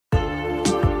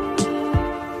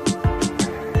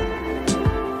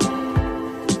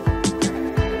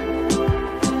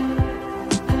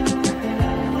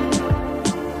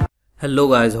Hello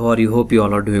guys, how are you? Hope you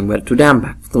all are doing well. Today I'm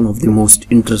back with one of the most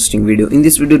interesting video. In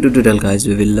this video tutorial guys,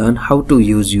 we will learn how to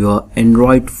use your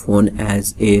Android phone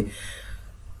as a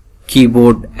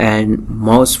keyboard and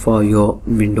mouse for your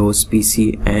Windows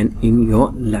PC and in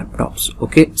your laptops.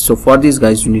 Okay, so for this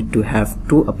guys, you need to have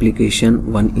two applications,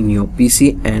 one in your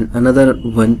PC and another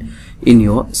one in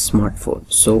your smartphone.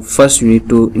 So first you need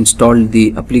to install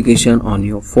the application on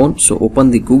your phone. So open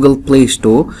the Google Play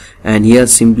Store and here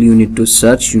simply you need to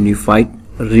search Unified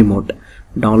Remote,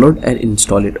 download and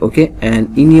install it. Okay,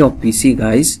 and in your PC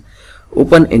guys,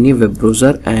 open any web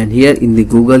browser and here in the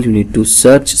Google you need to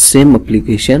search same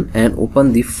application and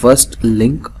open the first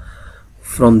link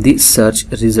from the search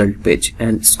result page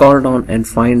and scroll down and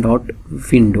find out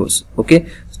Windows. Okay,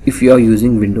 if you are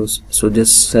using Windows, so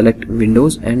just select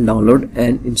Windows and download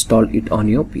and install it on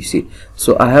your PC.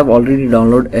 So I have already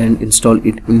downloaded and installed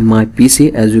it in my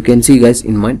PC, as you can see guys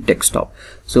in my desktop.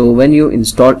 So when you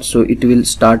install, so it will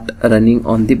start running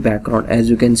on the background, as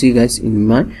you can see guys in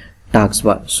my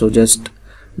taskbar. So just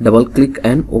double click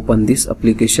and open this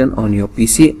application on your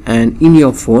PC, and in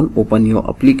your phone open your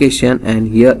application and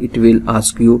here it will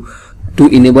ask you to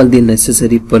enable the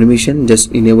necessary permission.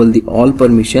 Just enable the all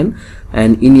permission,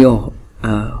 and in your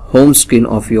home screen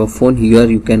of your phone here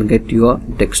you can get your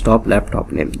desktop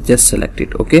laptop name. Just select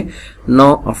it. Okay,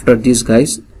 now after this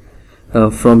guys,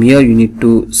 from here you need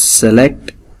to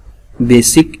select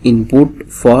basic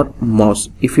input for mouse.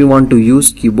 If you want to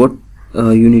use keyboard,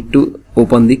 you need to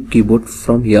open the keyboard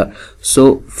from here.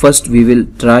 So first we will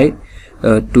try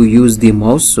to use the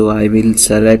mouse. So I will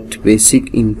select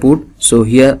basic input. So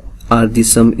here are the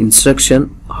some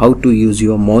instruction how to use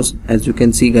your mouse, as you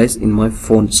can see guys in my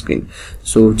phone screen.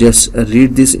 So just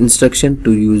read this instruction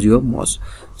to use your mouse.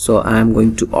 So I am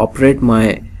going to operate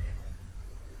my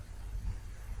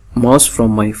mouse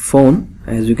from my phone.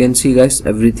 As you can see guys,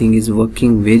 everything is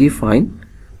working very fine.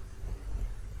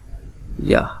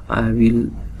 Yeah,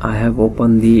 I have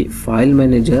opened the file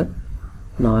manager.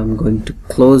 Now I'm going to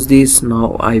close this.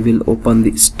 Now I will open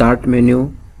the start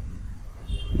menu.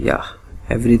 Yeah,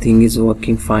 everything is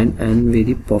working fine and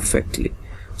very perfectly.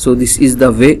 So this is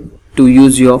the way to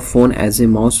use your phone as a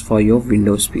mouse for your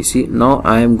Windows PC. Now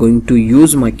I am going to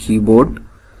use my keyboard.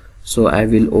 So I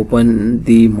will open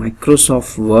the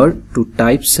Microsoft Word to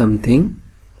type something.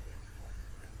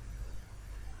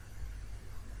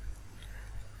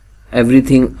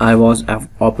 Everything I was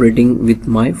operating with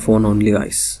my phone only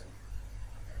guys.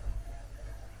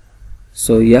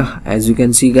 So yeah, as you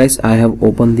can see guys, I have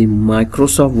opened the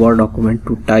Microsoft Word document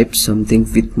to type something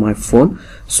with my phone.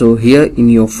 So here in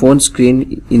your phone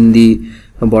screen, in the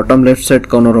bottom left side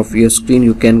corner of your screen,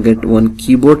 you can get one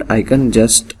keyboard icon.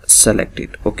 Just select it.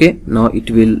 Okay, now it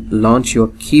will launch your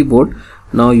keyboard.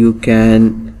 Now you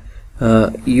can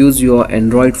use your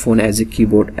Android phone as a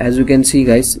keyboard. As you can see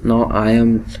guys, now I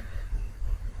am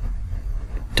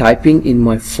typing in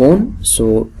my phone,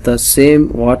 so the same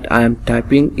what I am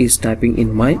typing is typing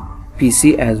in my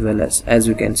PC as well, as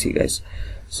you can see guys.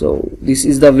 So this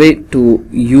is the way to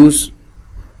use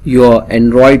your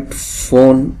Android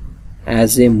phone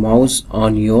as a mouse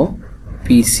on your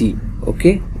PC.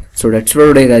 Okay, so that's for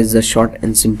today guys, the short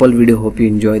and simple video. Hope you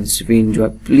enjoyed this. If you enjoy,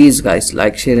 please guys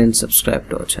like, share and subscribe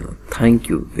to our channel. Thank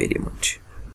you very much.